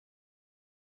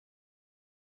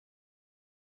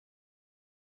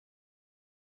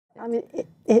I mean,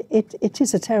 it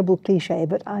is a terrible cliche,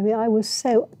 but I mean, I was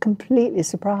so completely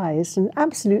surprised and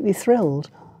absolutely thrilled.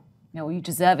 Yeah, well, you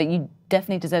deserve it. You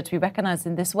definitely deserve to be recognised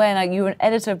in this way. And you were an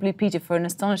editor of Blue Peter for an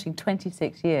astonishing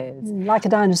 26 years. Like a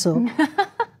dinosaur.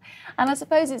 And I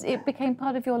suppose it became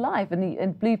part of your life,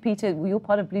 and Blue Peter, you're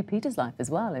part of Blue Peter's life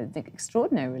as well. It's an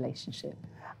extraordinary relationship.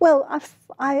 Well,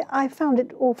 I found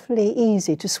it awfully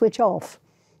easy to switch off.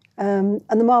 And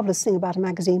the marvellous thing about a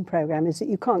magazine programme is that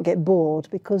you can't get bored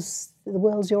because the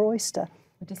world's your oyster.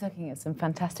 We're just looking at some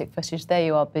fantastic footage. There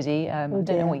you are, Biddy. I don't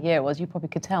know what year it was. You probably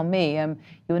could tell me. You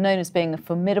were known as being a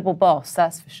formidable boss,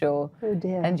 that's for sure. Oh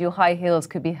dear. And your high heels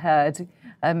could be heard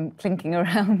clinking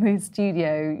around the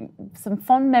studio. Some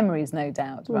fond memories, no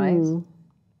doubt, right? Mm.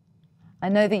 I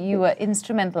know that you were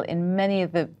instrumental in many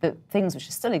of the things which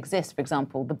still exist. For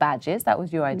example, the badges. That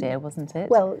was your idea, wasn't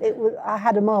it? Well, I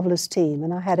had a marvellous team,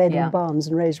 and I had Edwin Barnes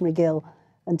and Rosemary Gill,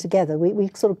 and together we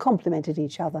sort of complemented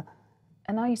each other.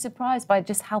 And are you surprised by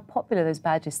just how popular those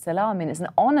badges still are? I mean, it's an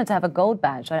honour to have a gold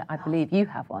badge. I believe you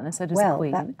have one, and so does the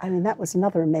Queen. I mean, that was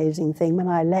another amazing thing. When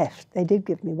I left, they did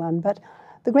give me one. But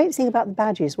the great thing about the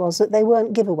badges was that they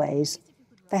weren't giveaways.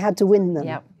 They had to win them.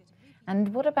 Yep.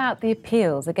 And what about the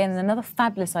appeals? Again, another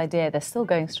fabulous idea. They're still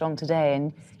going strong today,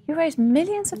 and you raised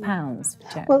millions of pounds.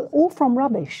 Well, all from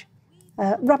rubbish.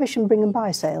 Rubbish and bring and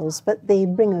buy sales, but the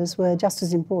bringers were just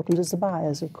as important as the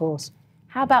buyers, of course.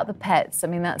 How about the pets? I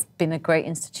mean, that's been a great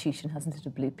institution, hasn't it,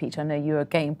 of Blue Peter? I know you're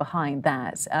again behind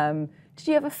that. Did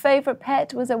you have a favourite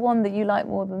pet? Was there one that you liked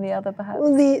more than the other, perhaps?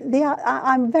 Well,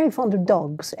 I'm very fond of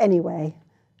dogs, anyway.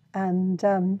 And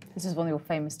this is one of your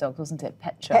famous dogs, wasn't it?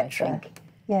 Petra, I think.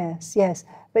 Yes, yes.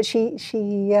 But we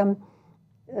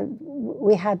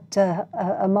had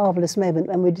a marvellous moment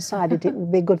when we decided it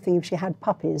would be a good thing if she had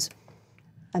puppies.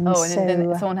 And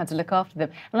then someone had to look after them.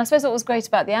 And I suppose what was great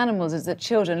about the animals is that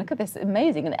children, look at this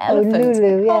amazing, an elephant. Oh,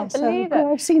 Lulu, yes. Can't believe it.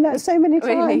 I've seen that so many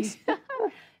times. But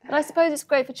I suppose it's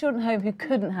great for children at home who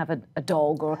couldn't have a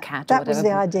dog or a cat or whatever. That was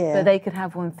the idea. But they could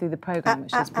have one through the programme,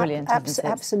 which is brilliant, isn't it?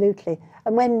 Absolutely.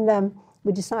 And when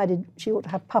we decided she ought to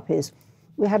have puppies,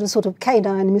 we had a sort of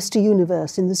canine Mr.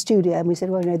 Universe in the studio, and we said,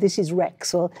 well, no, this is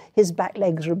Rex, or his back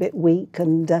legs are a bit weak,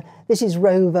 and this is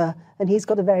Rover, and he's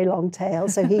got a very long tail,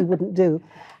 so he wouldn't do.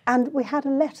 And we had a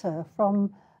letter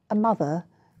from a mother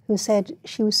who said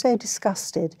she was so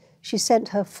disgusted, she sent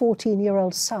her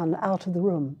 14-year-old son out of the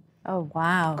room. Oh,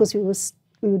 wow. Because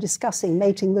we were discussing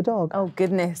mating the dog. Oh,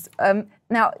 goodness.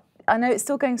 Now, I know it's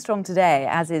still going strong today,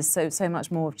 as is so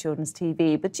much more of children's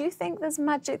TV, but do you think there's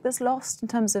magic that's lost in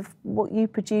terms of what you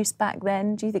produced back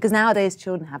then? Do you think? Because nowadays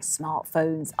children have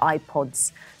smartphones,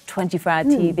 iPods, 24-hour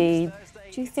TV.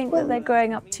 Do you think that they're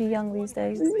growing up too young these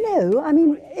days? No, I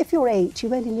mean, if you're 8,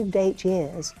 you've only lived 8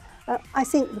 years. I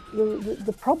think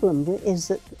the problem is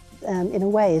that, in a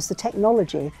way, is the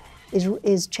technology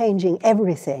is changing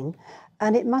everything.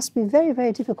 And it must be very,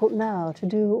 very difficult now to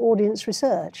do audience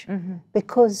research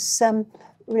because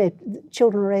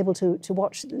children are able to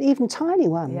watch, even tiny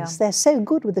ones. Yeah. They're so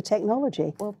good with the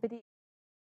technology. Well, Biddy